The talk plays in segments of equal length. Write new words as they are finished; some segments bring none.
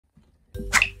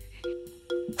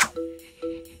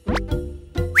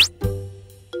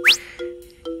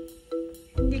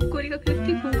네 꼬리가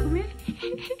그렇게 궁금해?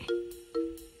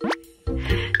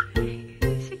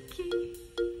 새끼.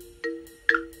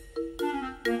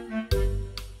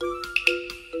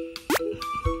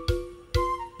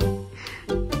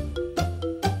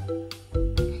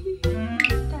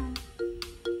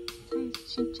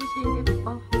 진짜 제일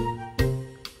예뻐.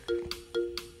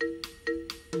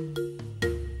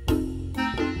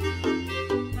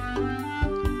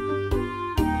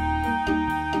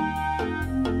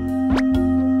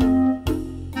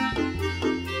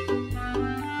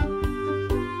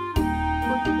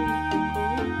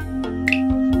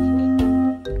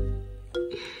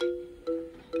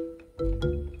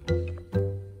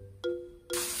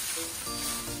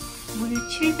 물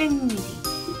 700ml,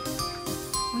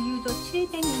 우유도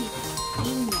 700ml,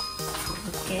 2인용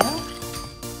볼게요.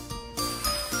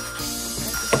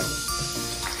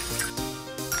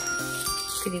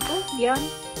 그리고 면,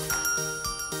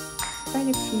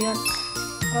 스파게티 면,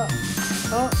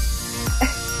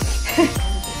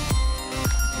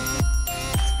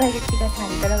 스파게티가 다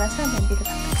안 들어가서 냄비를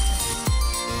바꿨어요.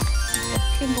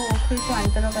 어차피 뭐 글도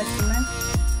안 들어가지만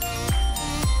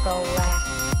고와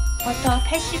버터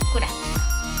 80g,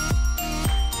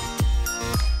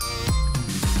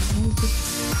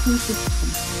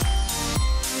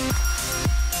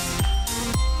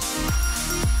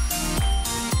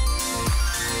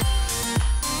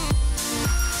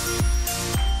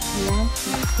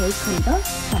 베이컨도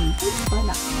전부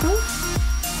집어넣고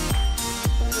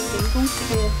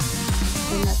냉동실에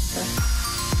넣어놨어.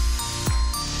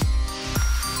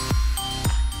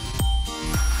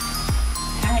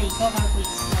 다 익어가고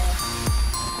있어요.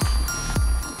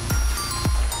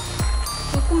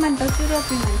 조금만 더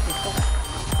줄여주면 될 것 같아요.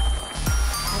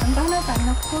 다른 거 하나도 안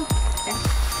넣고 그냥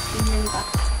있는 거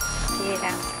얘랑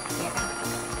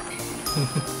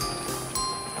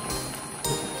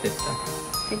됐다.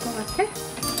 된 것 같아?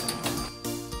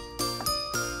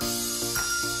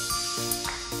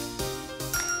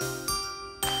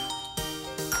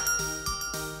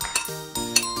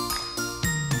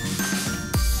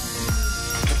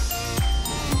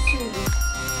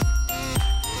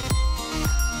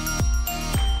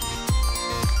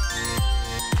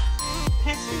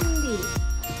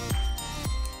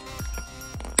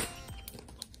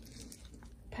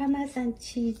 파마산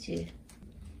치즈,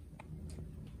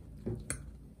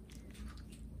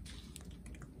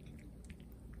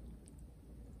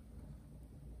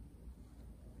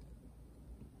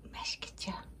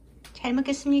 맛있겠죠? 잘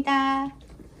먹겠습니다.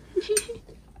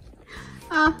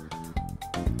 아,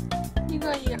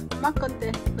 이거 엄마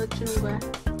건데 너 주는 거야.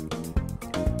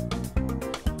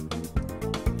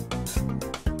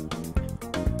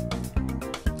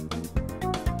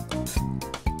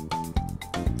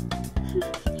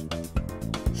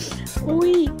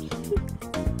 오이.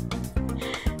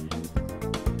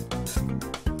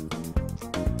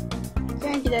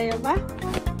 자, 기다려봐.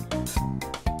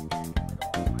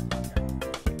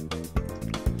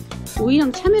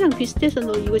 오이랑 참외랑 비슷해서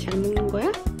너 이거 잘 먹는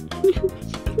거야?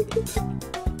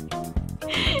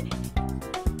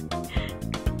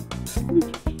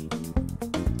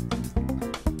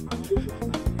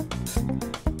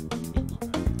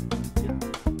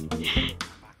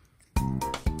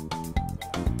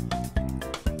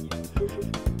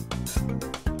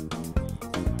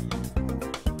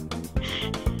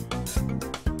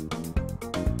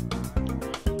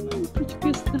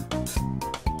 죽겠어.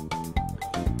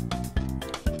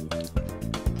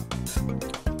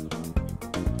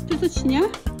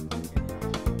 뜯어지냐?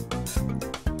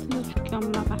 뜯어줄게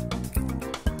엄마가.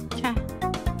 자,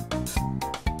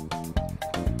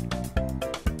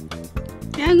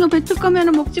 야 이거 뱉을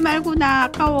거면 먹지 말고, 나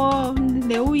아까워.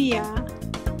 내 오이야.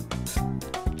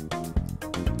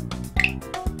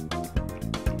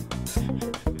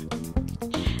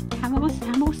 다 먹었어,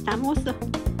 다 먹었어, 다 먹었어.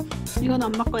 이건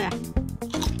엄마 거야.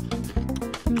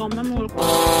 이거 엄마 먹을 거야.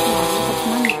 이거 엄마가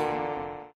그만 먹어.